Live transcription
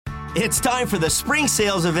It's time for the spring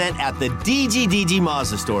sales event at the DGDG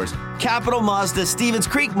Mazda stores. Capital Mazda, Stevens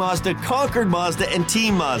Creek Mazda, Concord Mazda, and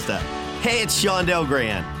Team Mazda. Hey, it's Shondell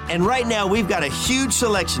Grand. And right now, we've got a huge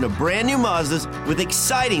selection of brand new Mazdas with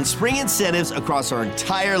exciting spring incentives across our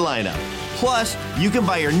entire lineup. Plus, you can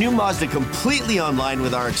buy your new Mazda completely online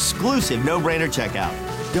with our exclusive no-brainer checkout.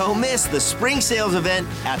 Don't miss the spring sales event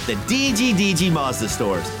at the DGDG Mazda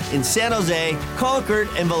stores in San Jose, Concord,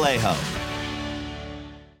 and Vallejo.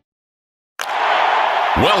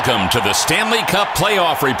 Welcome to the Stanley Cup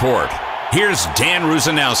Playoff Report. Here's Dan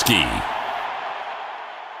Rusanowsky.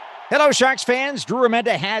 Hello, Sharks fans. Drew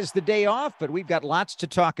Remenda has the day off, but we've got lots to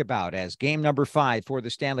talk about as game number 5 for the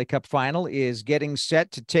Stanley Cup Final is getting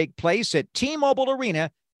set to take place at T-Mobile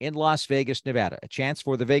Arena in Las Vegas, Nevada. A chance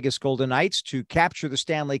for the Vegas Golden Knights to capture the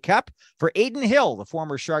Stanley Cup, for Adin Hill, the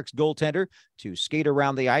former Sharks goaltender, to skate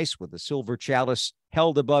around the ice with the silver chalice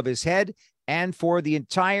held above his head, and for the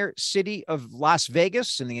entire city of Las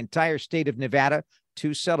Vegas and the entire state of Nevada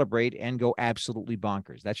to celebrate and go absolutely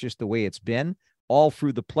bonkers. That's just the way it's been all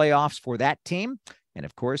through the playoffs for that team. And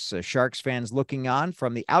of course, Sharks fans looking on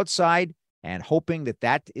from the outside and hoping that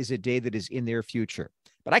that is a day that is in their future.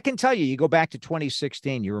 But I can tell you, you go back to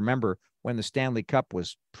 2016, you remember when the Stanley Cup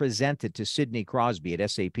was presented to Sidney Crosby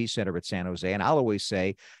at SAP Center at San Jose. And I'll always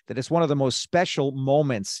say that it's one of the most special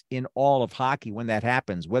moments in all of hockey when that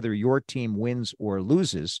happens, whether your team wins or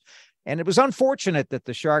loses. And it was unfortunate that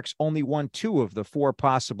the Sharks only won 2 of the 4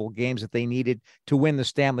 possible games that they needed to win the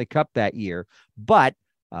Stanley Cup that year. But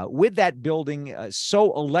with that building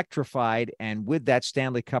so electrified and with that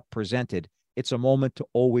Stanley Cup presented, it's a moment to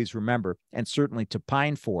always remember and certainly to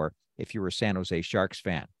pine for if you're a San Jose Sharks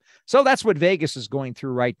fan. So that's what Vegas is going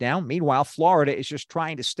through right now. Meanwhile, Florida is just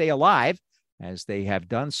trying to stay alive, as they have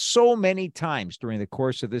done so many times during the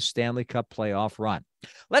course of this Stanley Cup playoff run.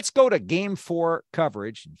 Let's go to Game 4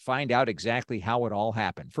 coverage and find out exactly how it all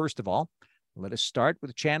happened. First of all, let us start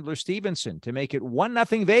with Chandler Stevenson to make it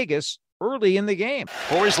 1-0 Vegas early in the game.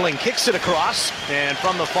 Forsling kicks it across, and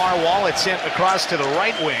from the far wall, it's sent across to the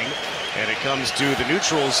right wing, and it comes to the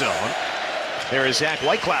neutral zone. There is Zach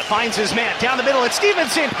Whitecloud, finds his man down the middle. It's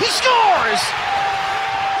Stevenson. He scores!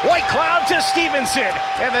 Whitecloud to Stevenson,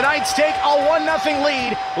 and the Knights take a 1-0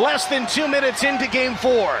 lead less than 2 minutes into Game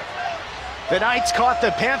 4. The Knights caught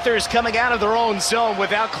the Panthers coming out of their own zone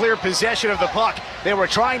without clear possession of the puck. They were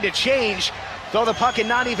trying to change, though the puck had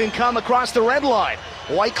not even come across the red line.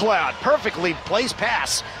 Whitecloud, perfectly placed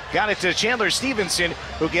pass, got it to Chandler Stevenson,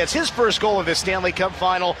 who gets his first goal of the Stanley Cup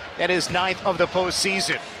Final and his 9th of the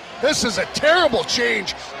postseason. This is a terrible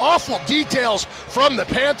change. Awful details from the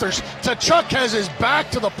Panthers. Tkachuk has his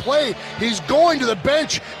back to the play. He's going to the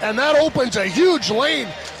bench, and that opens a huge lane.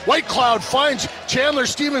 Whitecloud finds Chandler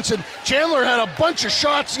Stevenson. Chandler had a bunch of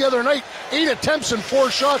shots the other night, 8 attempts and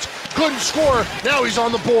 4 shots. Couldn't score. Now he's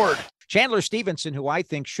on the board. Chandler Stevenson, who I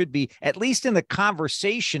think should be at least in the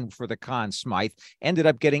conversation for the Conn Smythe, ended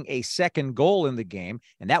up getting a second goal in the game,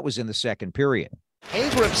 and that was in the second period.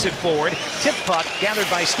 Hayes rips it forward, tip puck gathered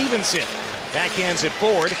by Stevenson. Backhands it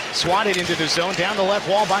forward, swatted into the zone, down the left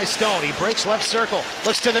wall by Stone. He breaks left circle,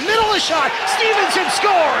 looks to the middle of the shot, Stevenson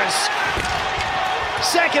scores!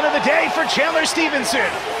 Second of the day for Chandler Stevenson.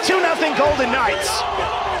 2-0 Golden Knights.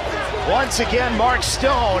 Once again, Mark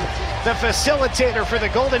Stone, the facilitator for the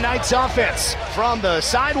Golden Knights offense. From the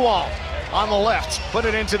sidewall on the left, put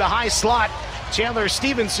it into the high slot. Chandler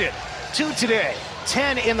Stevenson, 2 today.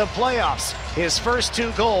 10 in the playoffs. His first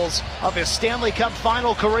 2 goals of his Stanley Cup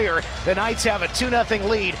final career. The Knights have a 2-0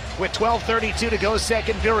 lead with 12:32 to go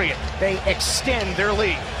second period. They extend their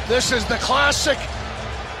lead. This is the classic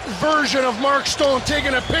version of Mark Stone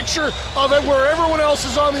taking a picture of it where everyone else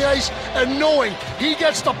is on the ice and knowing he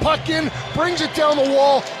gets the puck in, brings it down the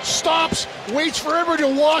wall, stops, waits for everyone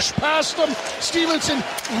to wash past him. Stevenson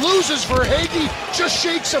loses for Hagee, just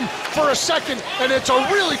shakes him for a second, and it's a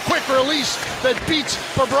really quick release that beats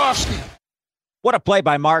Bobrovsky. What a play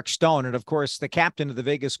by Mark Stone. And of course, the captain of the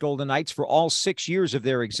Vegas Golden Knights for all 6 years of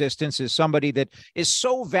their existence is somebody that is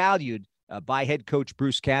so valued by head coach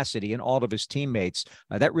Bruce Cassidy and all of his teammates.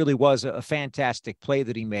 That really was a fantastic play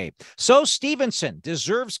that he made. So Stevenson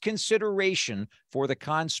deserves consideration for the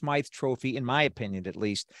Conn Smythe Trophy, in my opinion, at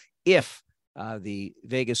least, if the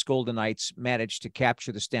Vegas Golden Knights managed to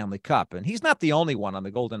capture the Stanley Cup. And he's not the only one on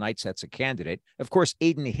the Golden Knights that's a candidate. Of course,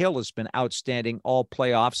 Adin Hill has been outstanding all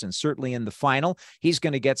playoffs and certainly in the final. He's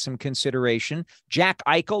going to get some consideration. Jack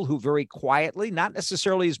Eichel, who very quietly, not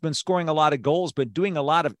necessarily has been scoring a lot of goals, but doing a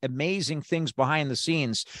lot of amazing things behind the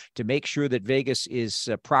scenes to make sure that Vegas is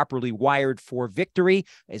properly wired for victory,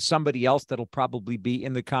 is somebody else that'll probably be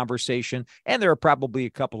in the conversation. And there are probably a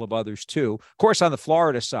couple of others too. Of course, on the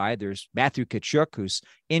Florida side, there's Matthew Tkachuk, who's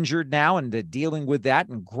injured now and dealing with that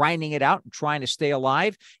and grinding it out and trying to stay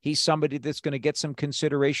alive. He's somebody that's going to get some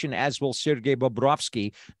consideration, as will Sergei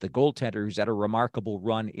Bobrovsky, the goaltender who's had a remarkable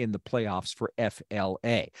run in the playoffs for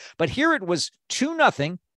FLA. But here it was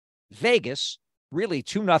 2-0 Vegas, really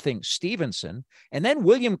 2-0 Stevenson, and then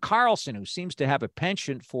William Karlsson, who seems to have a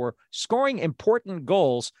penchant for scoring important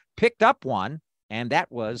goals, picked up one, and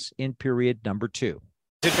that was in period number 2.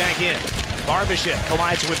 It back in. Barbashev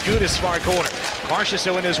collides with Gudas far corner.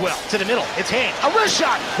 Marchessault in as well. To the middle. It's Hayne. A wrist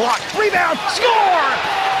shot. Blocked. Rebound. Score!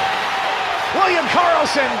 William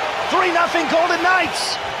Karlsson. 3-0 Golden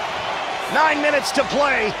Knights. 9 minutes to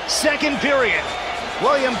play. Second period.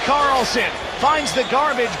 William Karlsson finds the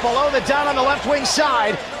garbage below the down on the left wing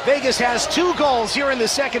side. Vegas has 2 goals here in the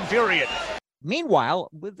second period.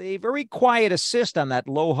 Meanwhile, with a very quiet assist on that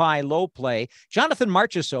low play, Jonathan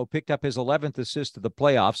Marchessault picked up his 11th assist of the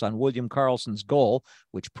playoffs on William Karlsson's goal,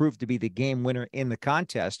 which proved to be the game winner in the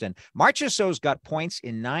contest. And Marchessault's got points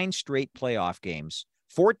in 9 straight playoff games,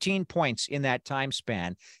 14 points in that time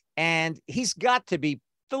span. And he's got to be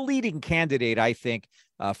the leading candidate, I think,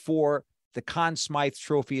 for the Conn Smythe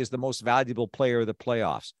Trophy as the most valuable player of the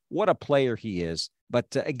playoffs. What a player he is.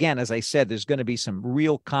 But again, as I said, there's going to be some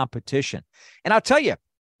real competition. And I'll tell you,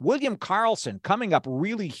 William Karlsson coming up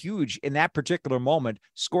really huge in that particular moment,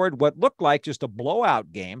 scored what looked like just a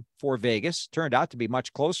blowout game for Vegas. Turned out to be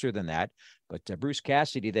much closer than that. But Bruce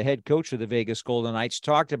Cassidy, the head coach of the Vegas Golden Knights,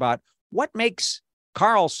 talked about what makes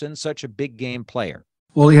Karlsson such a big game player.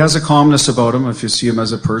 Well, he has a calmness about him. If you see him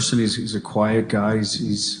as a person, he's a quiet guy.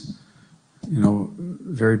 He's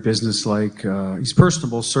very businesslike. He's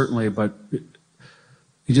personable, certainly, but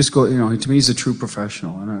he just to me, he's a true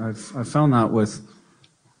professional. And I've found that with,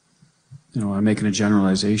 I'm making a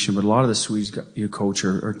generalization, but a lot of the Swedes you coach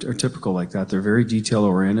are typical like that. They're very detail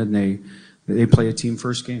oriented, and they play a team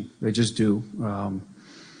first game. They just do. And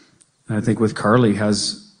I think with Carly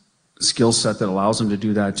has a skill set that allows him to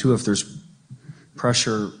do that too. If there's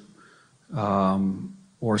pressure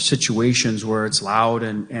or situations where it's loud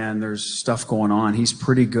and there's stuff going on, he's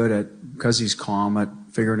pretty good at, because he's calm, at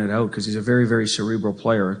figuring it out, because he's a very, very cerebral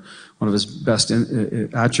player. One of his best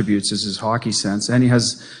attributes is his hockey sense, and he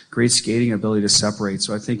has great skating ability to separate.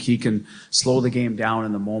 So I think he can slow the game down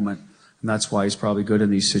in the moment, and that's why he's probably good in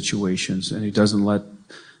these situations, and he doesn't let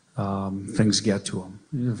things get to him.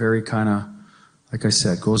 He's a very kind of, like I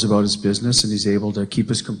said, goes about his business, and he's able to keep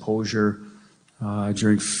his composure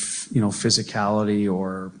during physicality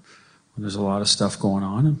or when there's a lot of stuff going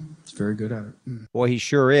on, and he's very good at it. Boy, he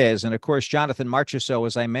sure is. And of course, Jonathan Marchessault,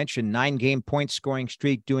 as I mentioned, 9-game point scoring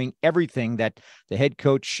streak, doing everything that the head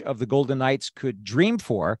coach of the Golden Knights could dream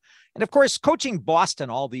for. And of course, coaching Boston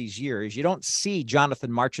all these years, you don't see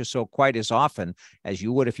Jonathan Marchessault quite as often as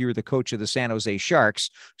you would if you were the coach of the San Jose Sharks.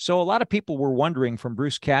 So a lot of people were wondering from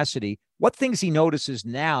Bruce Cassidy what things he notices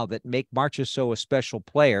now that make Marchessault a special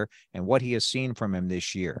player and what he has seen from him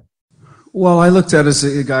this year. Well, I looked at it as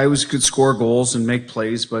a guy who could score goals and make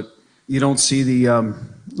plays, but you don't see the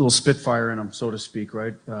little spitfire in him, so to speak,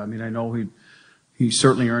 right? I know he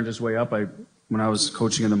certainly earned his way up. When I was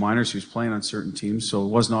coaching in the minors, he was playing on certain teams, so it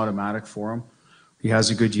wasn't automatic for him. He has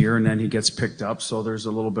a good year, and then he gets picked up, so there's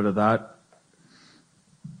a little bit of that.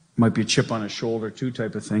 Might be a chip on his shoulder, too,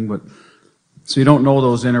 type of thing. But so you don't know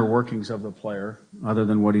those inner workings of the player other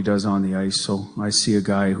than what he does on the ice. So I see a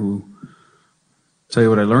guy who, tell you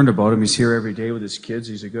what I learned about him, he's here every day with his kids.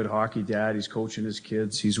 He's a good hockey dad. He's coaching his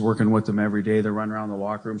kids. He's working with them every day. They run around the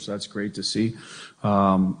locker room, so that's great to see.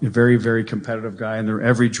 A very, very competitive guy. And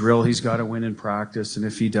every drill, he's got to win in practice. And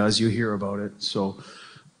if he does, you hear about it. So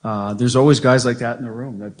there's always guys like that in the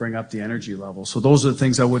room that bring up the energy level. So those are the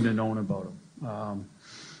things I wouldn't have known about him.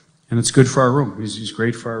 And it's good for our room. He's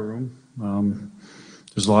great for our room.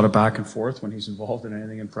 There's a lot of back and forth when he's involved in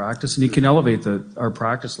anything in practice, and he can elevate our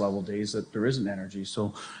practice level days that there isn't energy.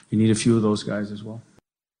 So you need a few of those guys as well.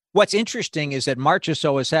 What's interesting is that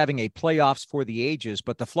Marchessault is having a playoffs for the ages,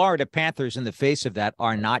 but the Florida Panthers, in the face of that,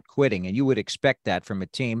 are not quitting. And you would expect that from a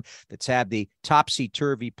team that's had the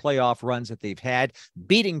topsy-turvy playoff runs that they've had,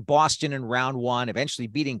 beating Boston in round one, eventually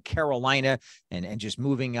beating Carolina, and just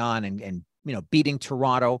moving on and beating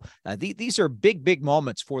Toronto. These are big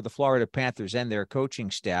moments for the Florida Panthers and their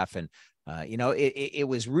coaching staff. And, it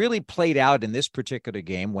was really played out in this particular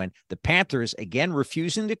game when the Panthers, again,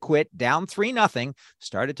 refusing to quit, down 3-0,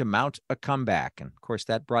 started to mount a comeback. And, of course,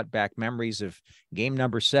 that brought back memories of game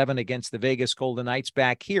number 7 against the Vegas Golden Knights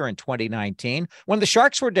back here in 2019, when the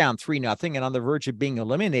Sharks were down 3-0 and on the verge of being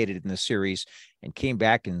eliminated in the series, and came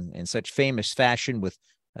back in such famous fashion with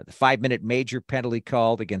the 5-minute major penalty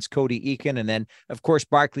called against Cody Eakin. And then, of course,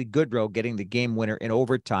 Barclay Goodrow getting the game winner in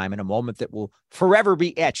overtime in a moment that will forever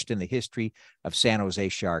be etched in the history of San Jose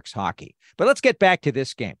Sharks hockey. But let's get back to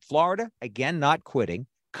this game. Florida, again, not quitting,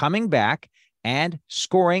 coming back and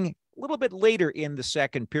scoring a little bit later in the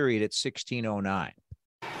second period at 16:09.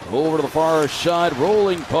 Over to the far side,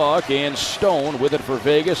 rolling puck, and Stone with it for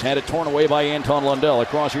Vegas. Had it torn away by Anton Lundell.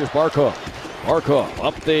 Across here's Barkov. Barkov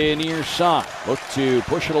up the near side. Look to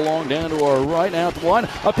push it along down to our right. Out one.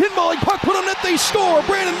 A pinballing puck put on net. They score.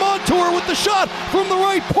 Brandon Montour with the shot from the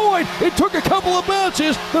right point. It took a couple of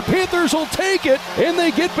bounces. The Panthers will take it, and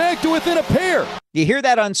they get back to within a pair. You hear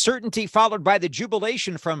that uncertainty followed by the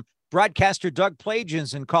jubilation from broadcaster Doug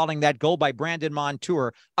Plagens in calling that goal by Brandon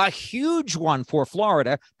Montour a huge one for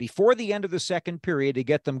Florida before the end of the second period to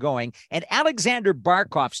get them going. And Alexander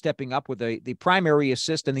Barkov stepping up with the primary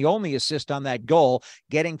assist and the only assist on that goal,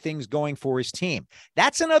 getting things going for his team.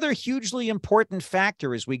 That's another hugely important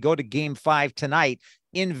factor as we go to Game 5 tonight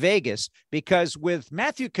in Vegas, because with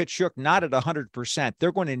Matthew Tkachuk not at 100%,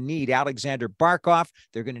 they're going to need Alexander Barkov.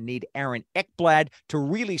 They're going to need Aaron Ekblad to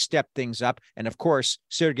really step things up. And of course,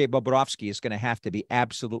 Sergei Bobrovsky is going to have to be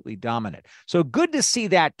absolutely dominant. So good to see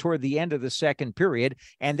that toward the end of the second period.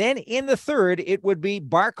 And then in the third, it would be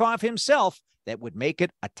Barkov himself that would make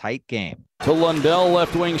it a tight game. To Lundell,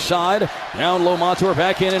 left wing side. Down low, Montour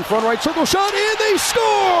back in front, right circle shot, and they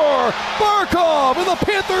score! Barkov, and the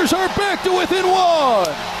Panthers are back to within one.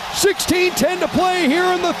 16-10 to play here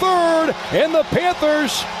in the third, and the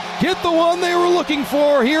Panthers get the one they were looking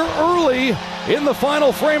for here early in the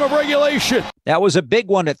final frame of regulation. That was a big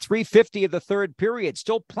one at 3:50 of the third period.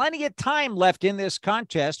 Still plenty of time left in this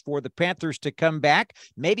contest for the Panthers to come back,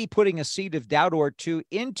 maybe putting a seed of doubt or two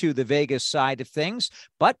into the Vegas side of things.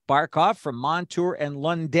 But Barkov from Montour and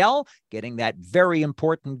Lundell getting that very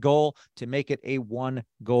important goal to make it a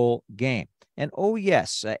one-goal game. And oh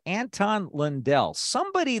yes, Anton Lundell,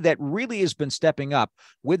 somebody that really has been stepping up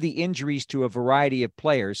with the injuries to a variety of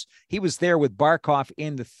players. He was there with Barkov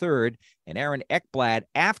in the third, and Aaron Ekblad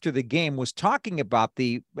after the game was talking about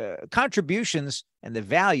the contributions and the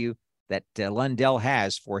value that Lundell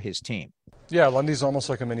has for his team. Yeah, Lundy's almost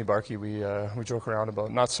like a mini Barkey. We joke around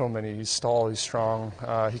about. Not so many. He's tall, he's strong,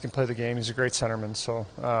 he can play the game. He's a great centerman, so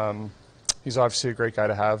he's obviously a great guy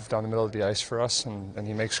to have down the middle of the ice for us, and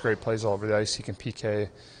he makes great plays all over the ice. He can PK,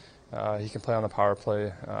 he can play on the power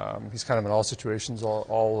play. He's kind of in all situations,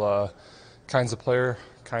 all kinds of player,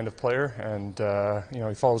 and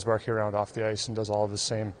he follows Barkey around off the ice and does all of his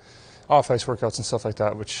same off-ice workouts and stuff like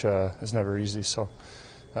that, which is never easy. So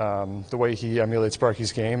the way he emulates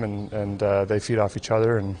Barkey's game and they feed off each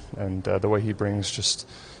other, and the way he brings just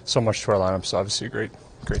so much to our lineup is obviously a great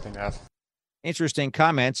thing to have. Interesting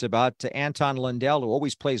comments about Anton Lundell, who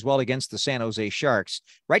always plays well against the San Jose Sharks.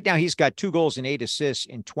 Right now, he's got 2 goals and 8 assists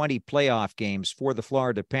in 20 playoff games for the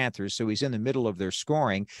Florida Panthers, so he's in the middle of their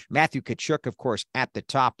scoring. Matthew Tkachuk, of course, at the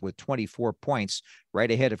top with 24 points,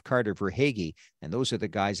 right ahead of Carter Verhaeghe, and those are the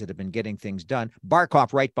guys that have been getting things done.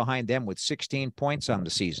 Barkov right behind them with 16 points on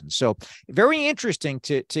the season. So very interesting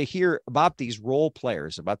to hear about these role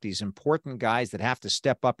players, about these important guys that have to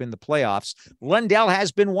step up in the playoffs. Lundell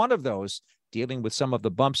has been one of those, dealing with some of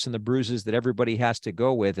the bumps and the bruises that everybody has to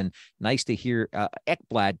go with. And nice to hear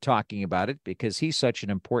Ekblad talking about it, because he's such an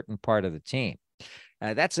important part of the team.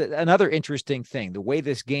 That's another interesting thing. The way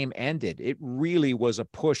this game ended, it really was a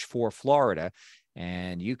push for Florida.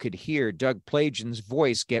 And you could hear Doug Plagens'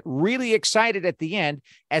 voice get really excited at the end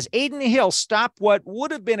as Adin Hill stopped what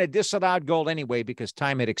would have been a disallowed goal anyway because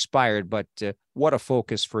time had expired. But what a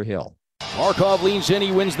focus for Hill. Markov leans in,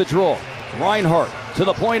 he wins the draw. Reinhart to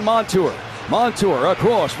the point, Montour. Montour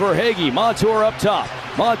across Verhaeghe. Montour up top.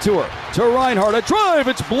 Montour to Reinhart. A drive.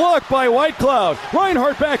 It's blocked by Whitecloud.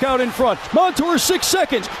 Reinhart back out in front. Montour 6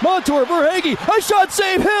 seconds. Montour, Verhaeghe. A shot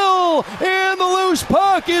save. Hill. And the loose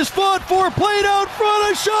puck is fought for. Played out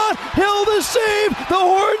front. A shot. Hill the save. The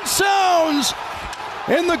horn sounds.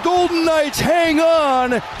 And the Golden Knights hang on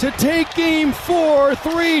to take Game 4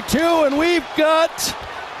 3-2. And we've got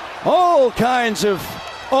all kinds of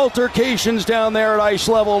altercations down there at ice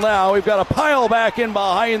level now. We've got a pile back in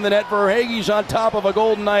behind the net. Verhaeghe's on top of a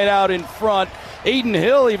Golden Knight out in front. Adin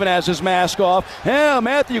Hill even has his mask off.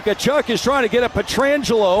 Matthew Tkachuk is trying to get at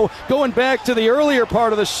Pietrangelo. Going back to the earlier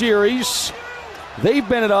part of the series, they've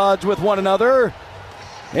been at odds with one another.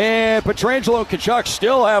 And Pietrangelo and Tkachuk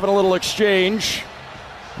still having a little exchange.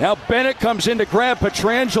 Now Bennett comes in to grab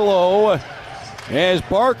Pietrangelo as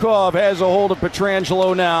Barkov has a hold of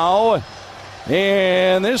Pietrangelo now.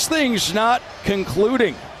 And this thing's not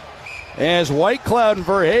concluding as Whitecloud and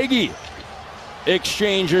Verhaeghe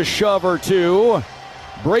exchange a shove or two.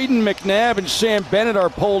 Braden McNabb and Sam Bennett are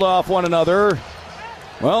pulled off one another.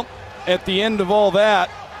 Well, at the end of all that,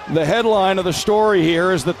 the headline of the story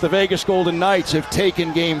here is that the Vegas Golden Knights have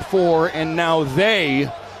taken Game 4, and now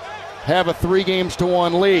they have a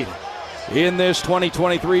 3-1 lead in this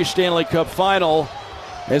 2023 Stanley Cup Final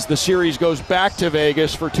as the series goes back to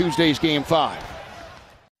Vegas for Tuesday's Game 5.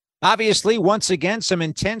 Obviously, once again, some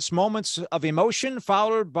intense moments of emotion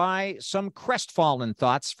followed by some crestfallen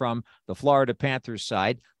thoughts from the Florida Panthers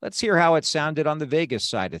side. Let's hear how it sounded on the Vegas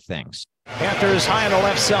side of things. Panthers high on the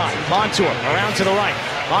left side. Montour around to the right.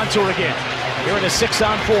 Montour again. Here in a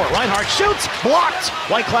 6-on-4. Reinhart shoots. Blocked.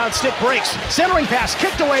 Whitecloud stick breaks. Centering pass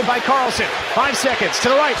kicked away by Carlson. 5 seconds to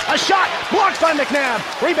the right. A shot. Blocked by McNabb.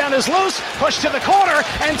 Rebound is loose. Pushed to the corner.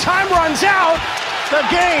 And time runs out. The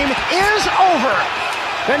game is over.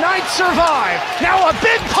 The Knights survive. Now a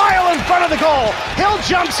big pile in front of the goal. Hill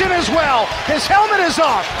jumps in as well. His helmet is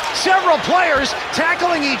off. Several players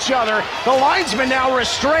tackling each other. The linesman now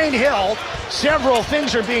restrained Hill. Several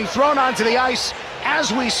things are being thrown onto the ice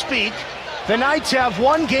as we speak. The Knights have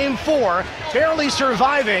won Game 4, barely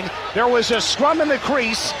surviving. There was a scrum in the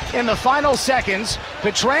crease in the final seconds.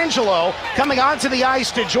 Pietrangelo coming onto the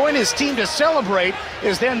ice to join his team to celebrate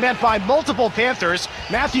is then met by multiple Panthers.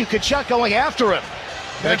 Matthew Tkachuk going after him.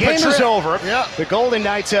 The game is over. Yeah. The Golden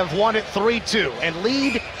Knights have won it 3-2 and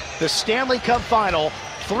lead the Stanley Cup Final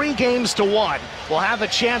 3-1. We'll have a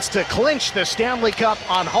chance to clinch the Stanley Cup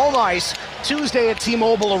on home ice Tuesday at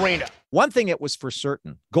T-Mobile Arena. One thing that was for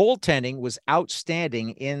certain, goaltending was outstanding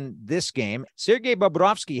in this game. Sergei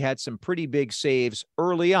Bobrovsky had some pretty big saves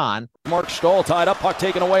early on. Mark Stahl tied up, puck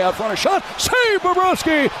taken away out front, a shot, save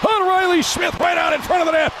Bobrovsky on Riley Smith right out in front of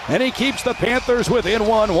the net, and he keeps the Panthers within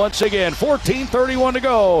one once again. 14:31 to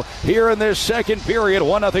go here in this second period,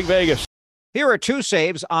 1-0 Vegas. Here are 2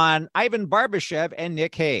 saves on Ivan Barbashev and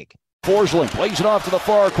Nick Hague. Forsling plays it off to the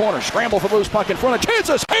far corner. Scramble for the loose puck in front of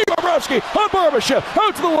chances. Hey, Bobrovsky on Barbashev.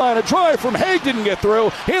 Out to the line. A drive from Hague didn't get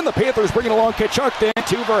through. And the Panthers bringing along Tkachuk then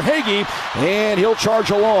to Verhaeghe. And he'll charge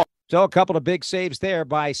along. So a couple of big saves there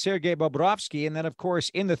by Sergei Bobrovsky. And then, of course,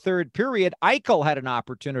 in the third period, Eichel had an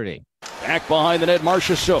opportunity. Back behind the net,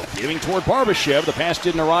 Marchessault giving toward Barbashev. The pass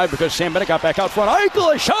didn't arrive because Sam Bennett got back out front.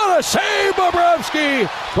 Eichel, a shot, a save, Bobrovsky.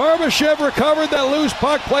 Barbashev recovered that loose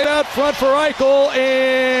puck, played out front for Eichel,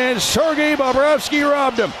 and Sergei Bobrovsky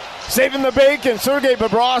robbed him. Saving the bacon, Sergei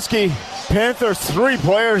Bobrovsky. Panthers 3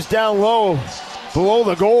 players down low, below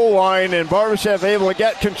the goal line, and Barbashev able to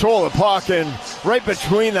get control of the puck, and right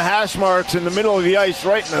between the hash marks in the middle of the ice,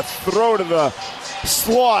 right in the throat of the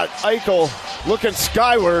slot, Eichel looking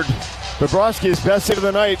skyward. Bobrovsky's best hit of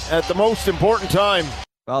the night at the most important time.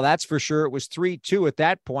 Well, that's for sure. It was 3-2 at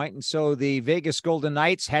that point, and so the Vegas Golden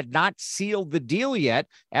Knights had not sealed the deal yet.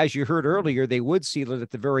 As you heard earlier, they would seal it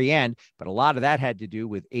at the very end, but a lot of that had to do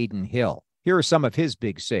with Adin Hill. Here are some of his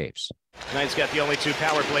big saves. Knights got the only 2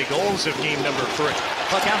 power play goals of game number 3.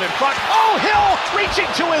 Puck out in front. Oh, Hill reaching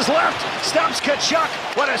to his left. Stops Tkachuk.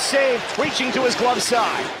 What a save. Reaching to his glove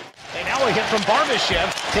side. And now a hit from Barbashev,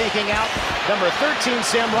 taking out number 13,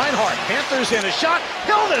 Sam Reinhart. Panthers in a shot.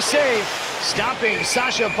 Hill the save. Stopping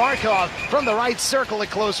Sasha Barkov from the right circle at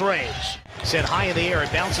close range. Set high in the air.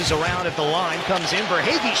 It bounces around at the line. Comes in.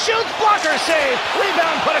 Verhaeghe shoots. Blocker save.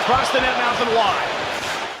 Rebound put across the net, mouth and wide.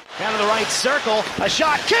 Down to the right circle. A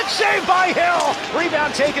shot. Kick save by Hill.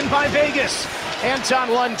 Rebound taken by Vegas.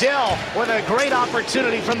 Anton Lundell with a great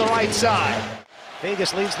opportunity from the right side.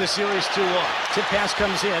 Vegas leads the series 2-1. Tip pass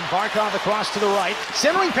comes in. Barkov across to the right.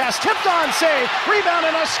 Centering pass tipped on. Save. Rebound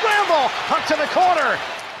and a scramble. Puck to the corner.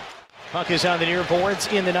 Puck is on the near boards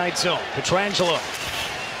in the Knight zone. Pietrangelo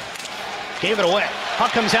gave it away.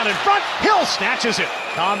 Puck comes out in front. Hill snatches it.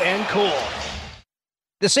 Calm and cool.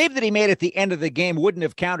 The save that he made at the end of the game wouldn't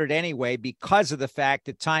have counted anyway because of the fact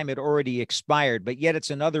that time had already expired, but yet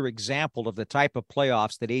it's another example of the type of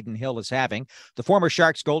playoffs that Adin Hill is having. The former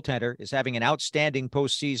Sharks goaltender is having an outstanding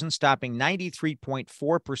postseason, stopping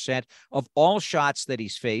 93.4% of all shots that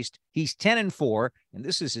he's faced. He's 10-4, and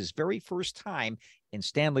this is his very first time in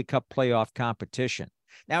Stanley Cup playoff competition.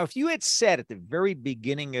 Now, if you had said at the very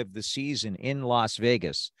beginning of the season in Las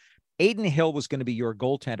Vegas, Adin Hill was going to be your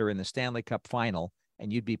goaltender in the Stanley Cup final,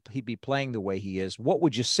 and he'd be playing the way he is, what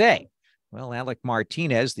would you say? Well, Alec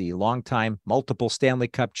Martinez, the longtime multiple Stanley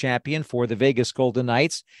Cup champion for the Vegas Golden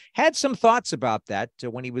Knights, had some thoughts about that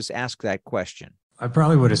when he was asked that question. I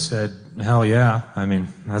probably would have said, hell yeah. I mean,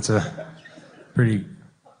 that's a pretty,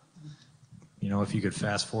 if you could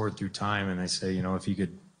fast forward through time and they say, if you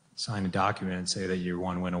could sign a document and say that you're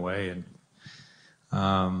one win away. And,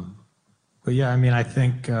 but yeah, I mean, I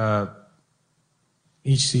think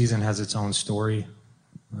each season has its own story.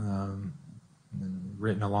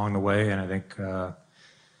 Written along the way, and I think there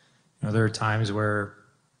are times where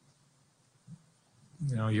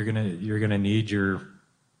you're gonna need your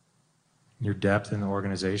depth in the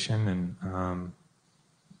organization, and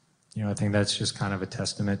I think that's just kind of a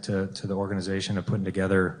testament to the organization of putting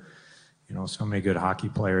together so many good hockey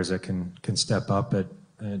players that can step up at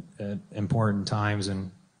important times, and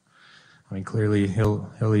I mean clearly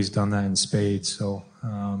Hilly's done that in spades. So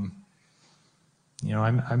I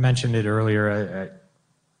mentioned it earlier.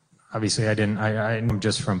 Obviously, I knew him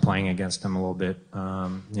just from playing against him a little bit,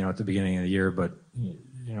 at the beginning of the year. But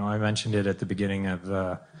I mentioned it at the beginning of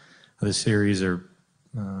the series, or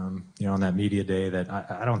on that media day, that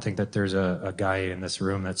I don't think that there's a guy in this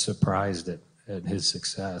room that's surprised at his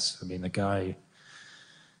success. I mean, the guy,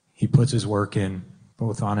 he puts his work in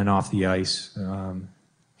both on and off the ice.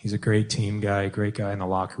 He's a great team guy, great guy in the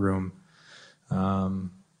locker room,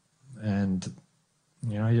 and.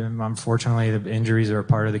 Unfortunately, the injuries are a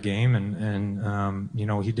part of the game, and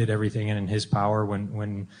he did everything in his power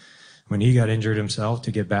when he got injured himself to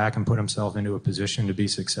get back and put himself into a position to be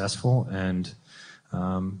successful. And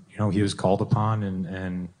he was called upon,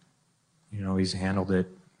 and he's handled it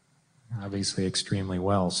obviously extremely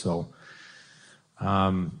well. So,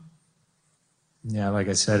 like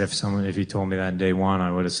I said, if he told me that in day one,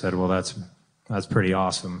 I would have said, well, that's pretty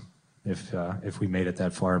awesome. If we made it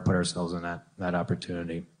that far and put ourselves in that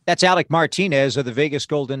opportunity. That's Alec Martinez of the Vegas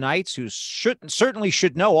Golden Knights, who certainly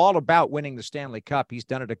should know all about winning the Stanley Cup. He's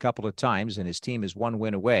done it a couple of times, and his team is one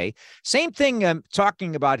win away. Same thing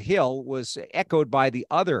talking about Hill was echoed by the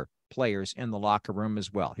other players in the locker room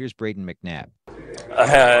as well. Here's Braden McNabb.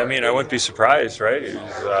 I mean, I wouldn't be surprised, right? I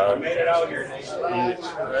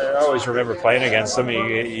always remember playing against him.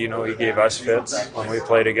 He gave us fits when we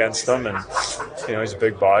played against him, and he's a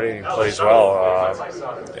big body and he plays well.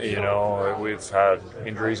 We've had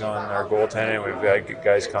injuries on our goaltending. We've had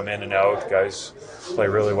guys come in and out. Guys play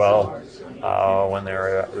really well when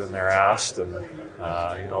they're asked, and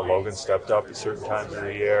Logan stepped up at certain times of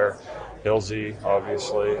the year. Hilsey,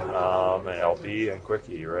 obviously, and LB and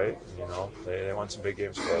Quickie, right? They won some big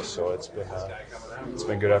games for us, so it's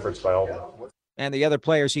been good efforts by all of them. And the other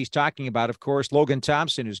players he's talking about, of course, Logan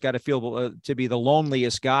Thompson, who's got to feel to be the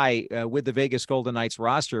loneliest guy with the Vegas Golden Knights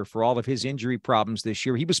roster for all of his injury problems this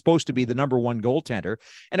year. He was supposed to be the number one goaltender.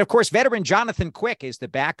 And, of course, veteran Jonathan Quick is the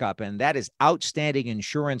backup, and that is outstanding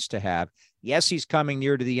insurance to have. Yes, he's coming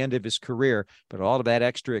near to the end of his career, but all of that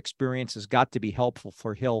extra experience has got to be helpful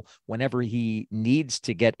for Hill whenever he needs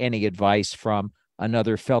to get any advice from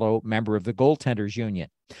another fellow member of the goaltenders union.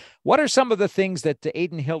 What are some of the things that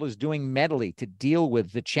Adin Hill is doing mentally to deal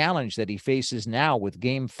with the challenge that he faces now with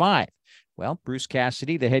Game 5? Well, Bruce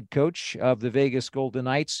Cassidy, the head coach of the Vegas Golden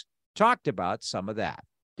Knights, talked about some of that.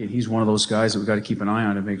 He's one of those guys that we've got to keep an eye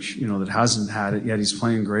on to make sure, that hasn't had it yet. He's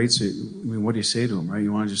playing great. So, what do you say to him, right?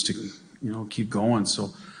 You want to just keep going.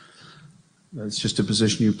 So it's just a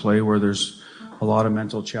position you play where there's a lot of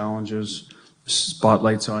mental challenges,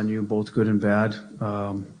 spotlights on you, both good and bad.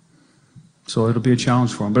 So it'll be a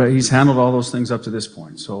challenge for him. But he's handled all those things up to this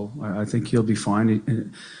point. So I think he'll be fine. The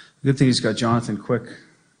good thing, he's got Jonathan Quick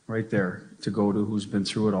right there to go to, who's been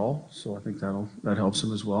through it all. So I think that helps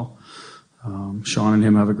him as well. Sean and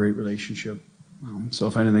him have a great relationship. So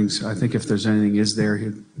I think if there's anything is there,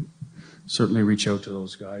 he'd certainly reach out to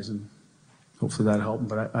those guys, and hopefully that helped him.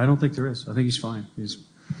 But I don't think there is. I think he's fine. He's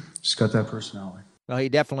just got that personality. Well, he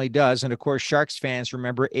definitely does. And of course, Sharks fans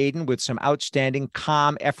remember Adin with some outstanding,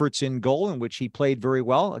 calm efforts in goal in which he played very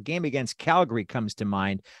well. A game against Calgary comes to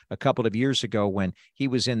mind a couple of years ago when he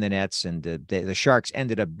was in the nets, and the Sharks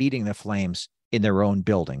ended up beating the Flames in their own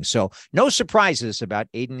building. So no surprises about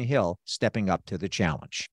Adin Hill stepping up to the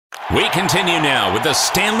challenge. We continue now with the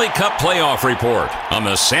Stanley Cup Playoff Report on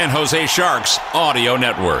the San Jose Sharks Audio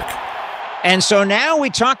Network. And so now we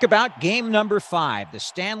talk about game number 5. The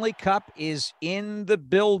Stanley Cup is in the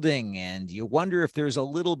building, and you wonder if there's a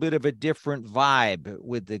little bit of a different vibe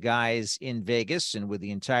with the guys in Vegas and with the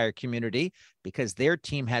entire community, because their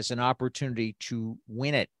team has an opportunity to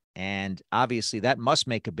win it. And obviously that must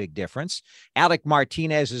make a big difference. Alec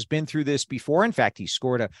Martinez has been through this before. In fact, he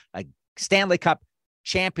scored a Stanley Cup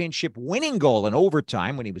championship winning goal in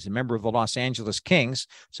overtime when he was a member of the Los Angeles Kings.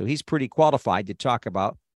 So he's pretty qualified to talk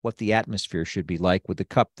about what the atmosphere should be like with the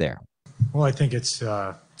cup there. Well, I think it's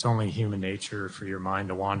only human nature for your mind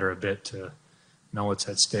to wander a bit to know what's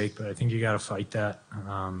at stake, but I think you got to fight that.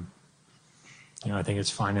 I think it's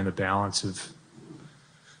finding the balance of,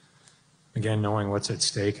 again, knowing what's at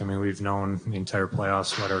stake. I mean, we've known the entire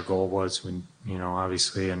playoffs what our goal was when,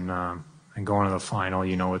 obviously, and going to the final,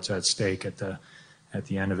 what's at stake at the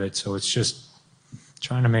end of it. So it's just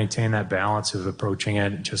trying to maintain that balance of approaching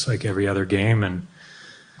it just like every other game, and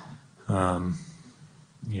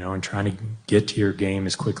and trying to get to your game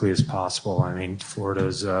as quickly as possible. I mean,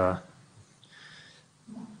 Florida's, they're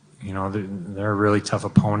a really tough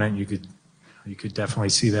opponent. You could definitely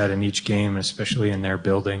see that in each game, especially in their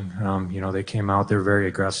building. They came out, they're very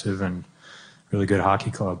aggressive and really good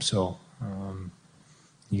hockey club. So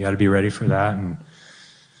you got to be ready for that, and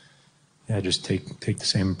just take the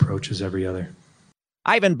same approach as every other.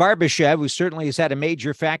 Ivan Barbashev, who certainly has had a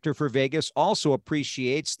major factor for Vegas, also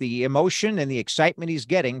appreciates the emotion and the excitement he's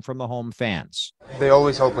getting from the home fans. They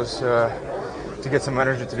always help us to get some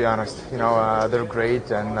energy, to be honest. They're great,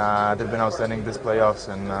 and they've been outstanding this playoffs,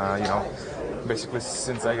 and basically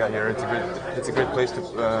since I got here, it's a great place to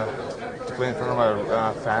play in front of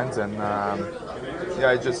our fans, and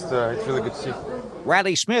it's really good to see.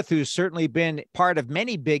 Riley Smith, who's certainly been part of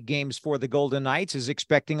many big games for the Golden Knights, is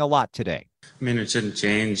expecting a lot today. I mean, it shouldn't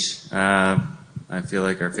change. I feel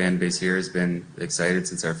like our fan base here has been excited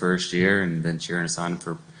since our first year and been cheering us on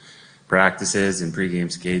for practices and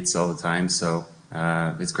pregame skates all the time. So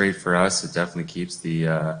it's great for us. It definitely keeps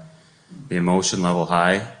the emotion level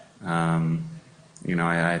high.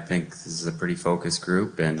 I think this is a pretty focused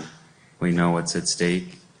group, and we know what's at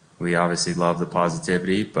stake. We obviously love the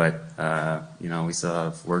positivity, but, we still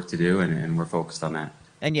have work to do, and we're focused on that.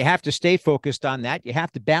 And you have to stay focused on that. You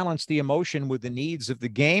have to balance the emotion with the needs of the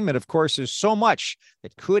game. And, of course, there's so much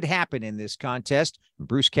that could happen in this contest.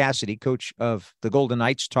 Bruce Cassidy, coach of the Golden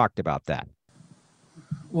Knights, talked about that.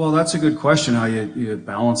 Well, that's a good question, how you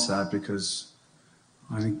balance that, because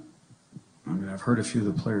I've heard a few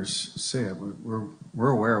of the players say it. We're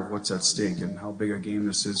aware of what's at stake and how big a game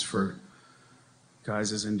this is for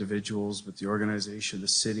guys as individuals, but the organization, the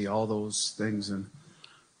city, all those things.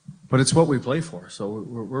 But it's what we play for, so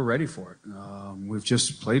we're ready for it. We've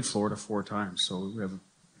just played Florida 4 times, so we have a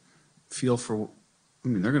feel for.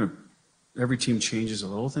 Every team changes a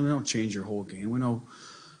little thing. We don't change your whole game. We know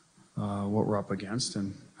what we're up against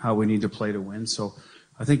and how we need to play to win. So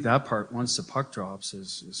I think that part, once the puck drops,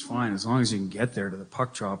 is fine, as long as you can get there to the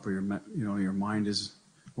puck drop, or your mind is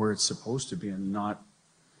where it's supposed to be and not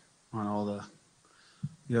on all the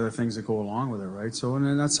other things that go along with it, right? So,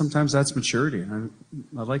 and sometimes that's maturity, and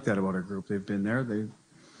I like that about our group. They've been there.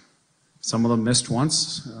 Some of them missed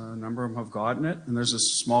once. A number of them have gotten it, and there's a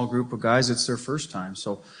small group of guys it's their first time.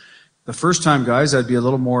 So, the first time guys, I'd be a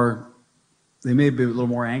little more. They may be a little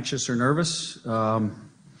more anxious or nervous. So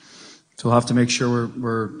we'll have to make sure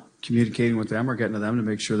we're communicating with them or getting to them to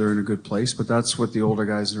make sure they're in a good place. But that's what the older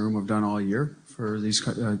guys in the room have done all year. For these,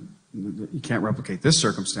 you can't replicate this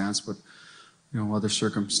circumstance, but other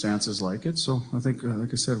circumstances like it. So I think,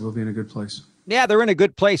 like I said, we'll be in a good place. Yeah, they're in a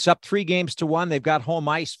good place, up 3-1. They've got home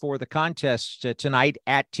ice for the contest tonight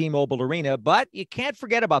at T-Mobile Arena. But you can't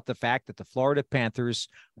forget about the fact that the Florida Panthers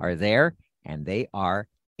are there, and they are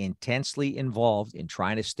intensely involved in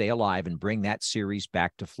trying to stay alive and bring that series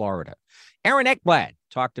back to Florida. Aaron Ekblad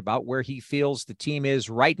talked about where he feels the team is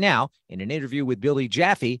right now in an interview with Billy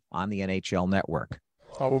Jaffe on the NHL Network.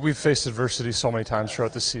 Well, we've faced adversity so many times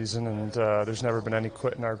throughout the season, and there's never been any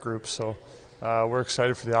quit in our group. So we're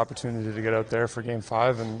excited for the opportunity to get out there for Game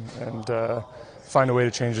 5 and find a way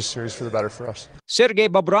to change the series for the better for us. Sergei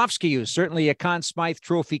Bobrovsky, who's certainly a Conn Smythe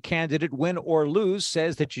Trophy candidate, win or lose,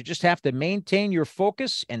 says that you just have to maintain your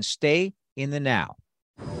focus and stay in the now.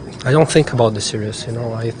 I don't think about the series,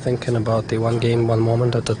 I'm thinking about the one game, one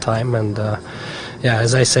moment at a time, and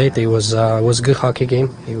as I said, it was a good hockey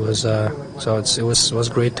game. It was it was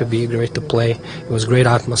great to be, great to play. It was great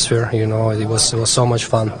atmosphere, it was so much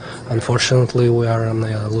fun. Unfortunately, we are on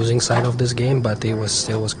the losing side of this game, but it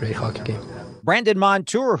was great hockey game. Brandon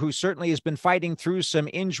Montour, who certainly has been fighting through some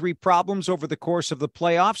injury problems over the course of the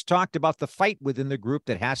playoffs, talked about the fight within the group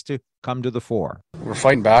that has to come to the fore. We're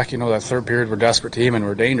fighting back. That third period, we're a desperate team and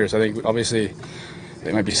we're dangerous. I think, obviously,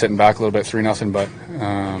 they might be sitting back a little bit, 3-0, but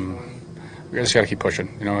we just got to keep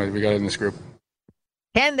pushing. We got it in this group.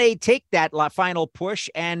 Can they take that final push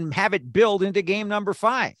and have it build into game number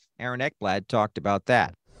 5? Aaron Ekblad talked about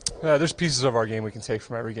that. There's pieces of our game we can take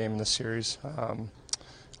from every game in this series.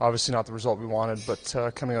 obviously not the result we wanted, but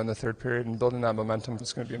coming out in the third period and building that momentum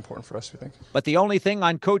is going to be important for us, we think. But the only thing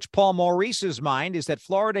on Coach Paul Maurice's mind is that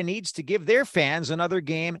Florida needs to give their fans another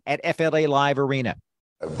game at FLA Live Arena.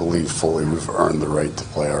 I believe fully we've earned the right to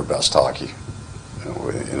play our best hockey.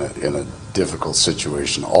 In a difficult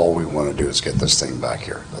situation, all we want to do is get this thing back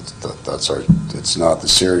here. That's our. It's not the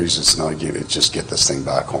series. It's not a game. It's just get this thing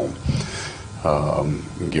back home.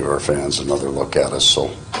 And give our fans another look at us.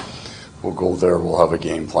 So we'll go there. We'll have a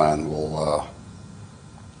game plan. It'll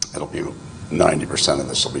be 90% of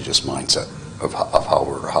this will be just mindset of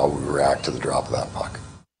how we react to the drop of that puck.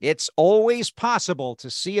 It's always possible to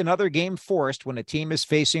see another game forced when a team is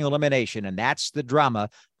facing elimination, and that's the drama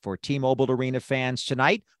for T-Mobile Arena fans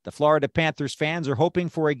tonight. The Florida Panthers fans are hoping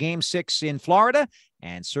for a Game 6 in Florida,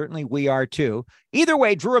 and certainly we are too. Either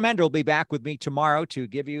way, Drew Remender will be back with me tomorrow to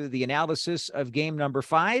give you the analysis of game number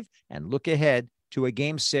 5 and look ahead to a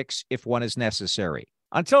Game 6 if one is necessary.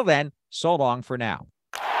 Until then, so long for now.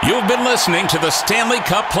 You've been listening to the Stanley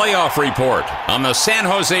Cup Playoff Report on the San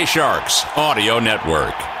Jose Sharks Audio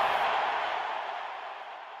Network.